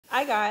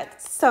I got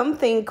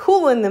something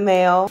cool in the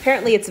mail.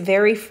 Apparently it's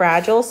very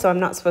fragile, so I'm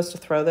not supposed to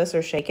throw this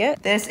or shake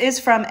it. This is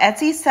from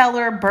Etsy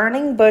seller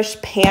Burning Bush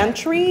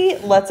Pantry.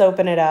 Let's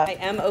open it up. I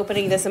am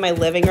opening this in my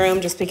living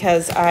room just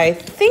because I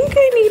think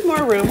I need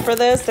more room for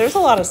this. There's a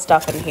lot of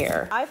stuff in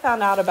here. I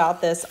found out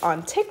about this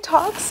on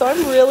TikTok, so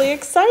I'm really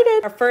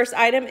excited. Our first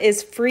item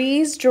is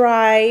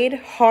freeze-dried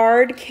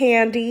hard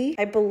candy.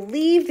 I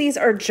believe these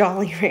are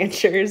Jolly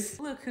Ranchers.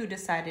 Look who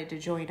decided to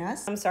join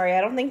us. I'm sorry,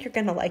 I don't think you're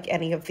gonna like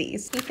any of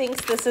these. He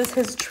thinks this is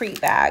his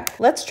treat bag.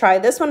 Let's try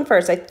this one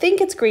first. I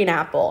think it's green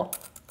apple.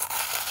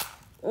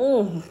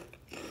 Whoa.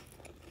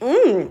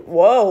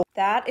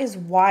 That is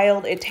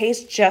wild. It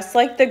tastes just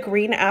like the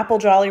green apple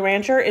Jolly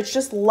Rancher. It's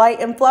just light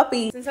and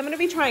fluffy. Since I'm gonna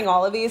be trying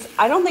all of these,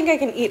 I don't think I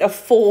can eat a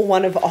full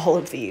one of all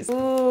of these.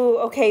 Ooh,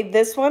 okay,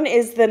 this one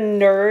is the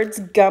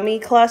Nerds Gummy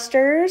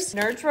Clusters.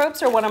 Nerds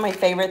ropes are one of my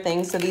favorite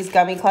things, so these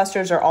gummy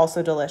clusters are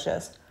also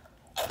delicious.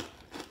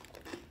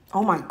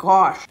 Oh my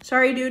gosh.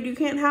 Sorry, dude, you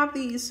can't have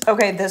these.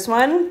 Okay, this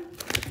one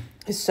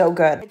is so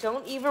good. I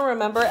don't even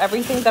remember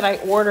everything that I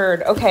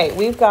ordered. Okay,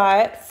 we've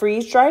got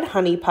freeze-dried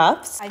honey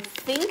puffs. I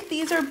think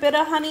these are Bit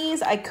of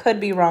Honeys. I could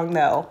be wrong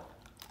though.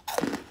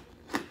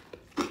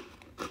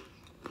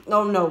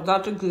 Oh no,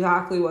 that's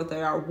exactly what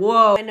they are.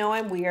 Whoa. I know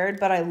I'm weird,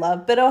 but I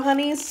love Bit of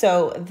Honeys,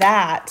 so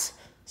that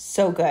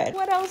so good.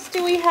 What else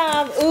do we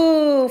have?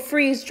 Ooh,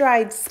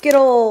 freeze-dried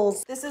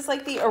Skittles. This is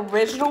like the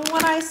original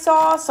one I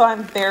saw, so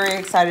I'm very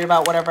excited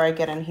about whatever I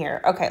get in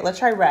here. Okay, let's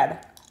try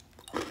red.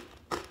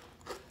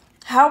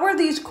 How are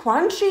these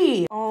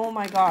crunchy? Oh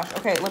my gosh.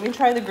 Okay, let me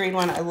try the green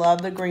one. I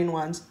love the green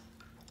ones.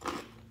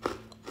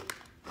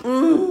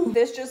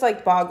 This just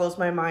like boggles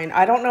my mind.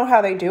 I don't know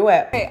how they do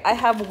it. Okay, I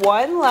have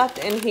one left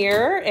in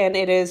here and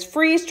it is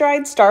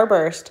freeze-dried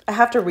Starburst. I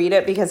have to read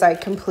it because I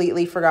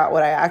completely forgot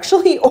what I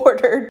actually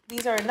ordered.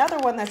 These are another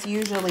one that's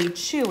usually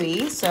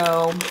chewy,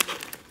 so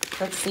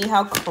let's see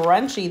how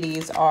crunchy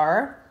these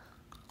are.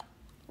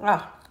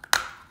 Ah,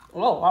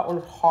 oh, that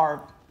was hard.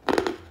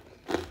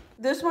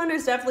 This one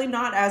is definitely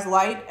not as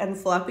light and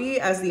fluffy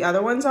as the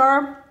other ones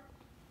are,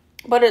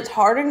 but it's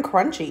hard and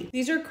crunchy.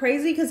 These are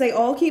crazy because they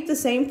all keep the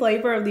same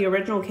flavor of the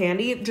original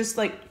candy, just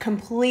like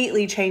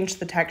completely changed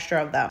the texture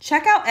of them.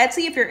 Check out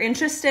Etsy if you're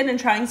interested in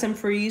trying some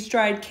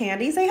freeze-dried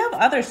candies. They have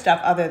other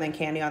stuff other than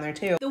candy on there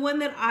too. The one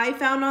that I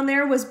found on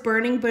there was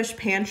Burning Bush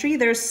Pantry.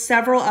 There's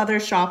several other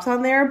shops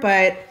on there,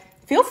 but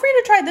feel free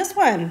to try this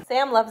one.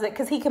 Sam loves it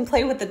because he can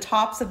play with the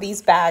tops of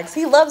these bags.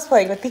 He loves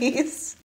playing with these.